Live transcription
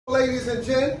Ladies and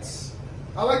gents,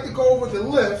 I like to go over the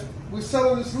lift. We're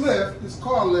selling this lift, this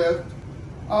car lift.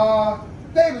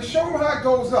 David, show them how it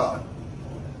goes up.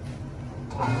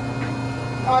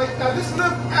 Alright, now this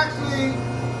lift actually,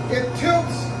 it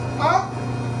tilts up.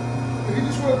 If you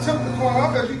just want to tilt the car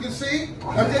up, as you can see,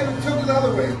 now David tilts the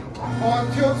other way, or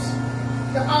it tilts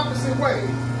the opposite way.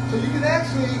 So you can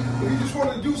actually, if you just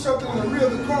want to do something in the rear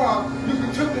of the car, you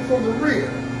can tilt it from the rear.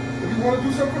 If you want to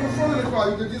do something from the front of the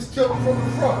car, you can just tilt it from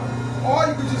the front. Or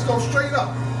you can just go straight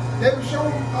up. David, show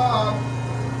them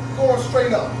going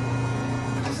straight up.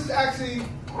 This is actually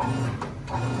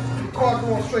the car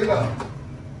going straight up.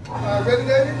 Ready,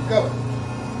 David? Go.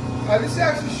 This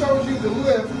actually shows you the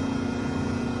lift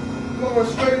going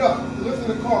straight up, lifting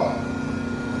the car.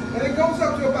 And it goes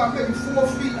up to about maybe 4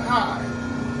 feet high.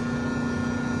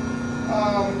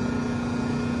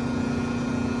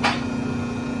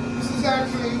 This is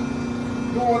actually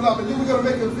going up, and then we're going to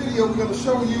make a video. We're going to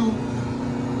show you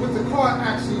with the car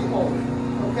actually on it.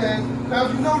 Okay? Now,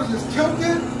 if you notice, it's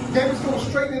tilted. David's going to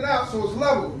straighten it out so it's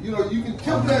level. You know, you can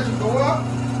tilt it as you go up.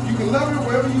 You can level it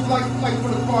wherever you like for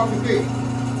the car to be.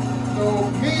 So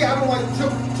me, I don't like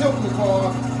tilting the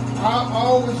car. I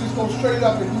always just go straight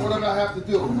up and do whatever I have to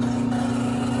do.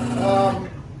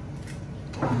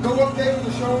 Go up, David,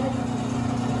 to show them.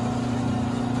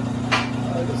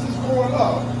 This is going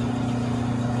up.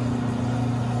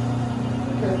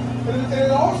 Okay. And it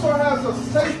also has a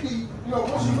safety, you know,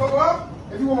 once you go up,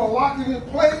 if you want to lock it in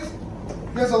place,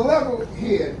 there's a level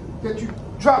here that you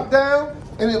drop down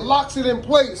and it locks it in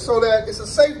place so that it's a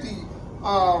safety,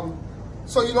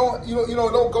 so you don't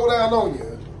go down on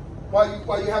you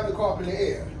while you have the car up in the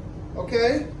air.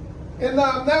 Okay? And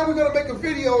now we're gonna make a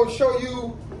video and show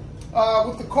you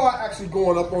with the car actually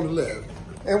going up on the lift.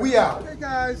 And we out. Okay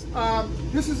guys,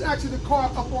 this is actually the car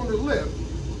up on the lift.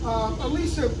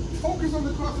 Alicia, focus on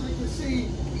the car so you can see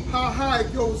how high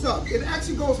it goes up. It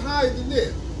actually goes higher than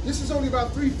this. This is only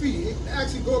about 3 feet. It can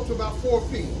actually go up to about 4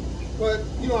 feet. But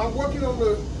you know, I'm working on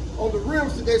the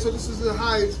rims today, so this is the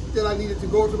highest that I needed to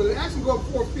go to. But it actually goes up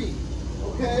 4 feet.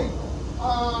 Okay.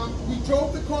 We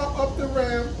drove the car up the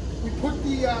ramp. We put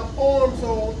the arms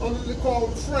on under the car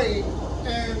frame,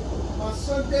 and my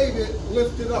son David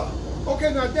lifted up.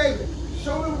 Okay, now David,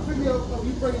 show them a video of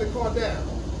you bringing the car down.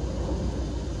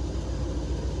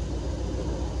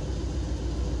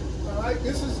 All right,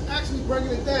 this is actually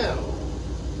bringing it down.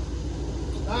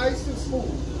 Nice and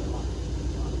smooth.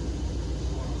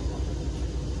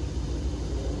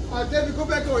 All right, David, go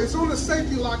back on. It's on the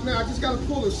safety lock now. I just got to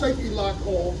pull the safety lock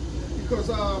off because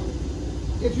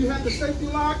if you have the safety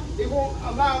lock, it won't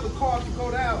allow the car to go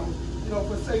down, you know,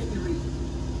 for safety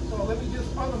reasons. So let me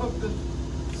just unhook the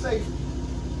safety.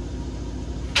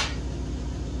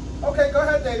 Okay, go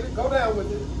ahead, David. Go down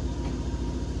with it.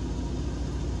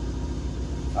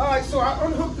 All right, so I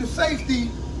unhooked the safety.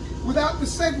 Without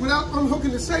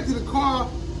unhooking the safety, the car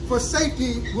for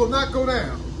safety will not go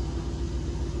down.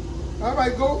 All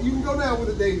right, go. You can go down with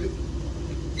it, David.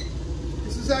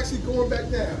 This is actually going back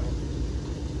down,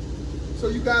 so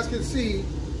you guys can see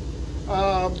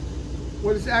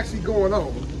what is actually going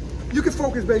on. You can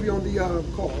focus, baby, on the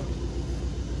car.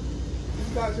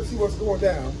 You guys can see what's going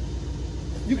down.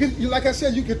 You can, like I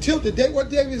said, you can tilt it. What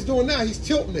David is doing now, he's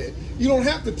tilting it. You don't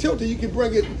have to tilt it. You can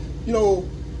bring it, you know,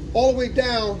 all the way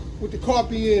down with the car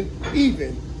being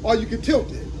even, or you can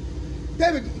tilt it.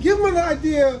 David, give them an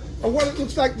idea of what it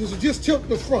looks like to just tilt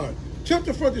the front. Tilt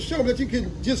the front to show them that you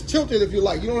can just tilt it if you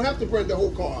like. You don't have to bring the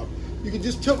whole car. You can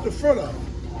just tilt the front up.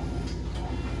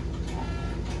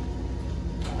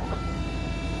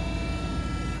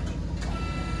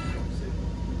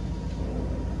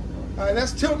 All right,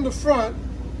 that's tilting the front,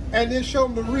 and then show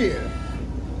them the rear.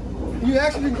 You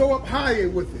actually can go up higher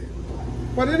with it.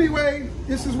 But anyway,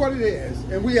 this is what it is,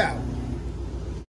 and we out.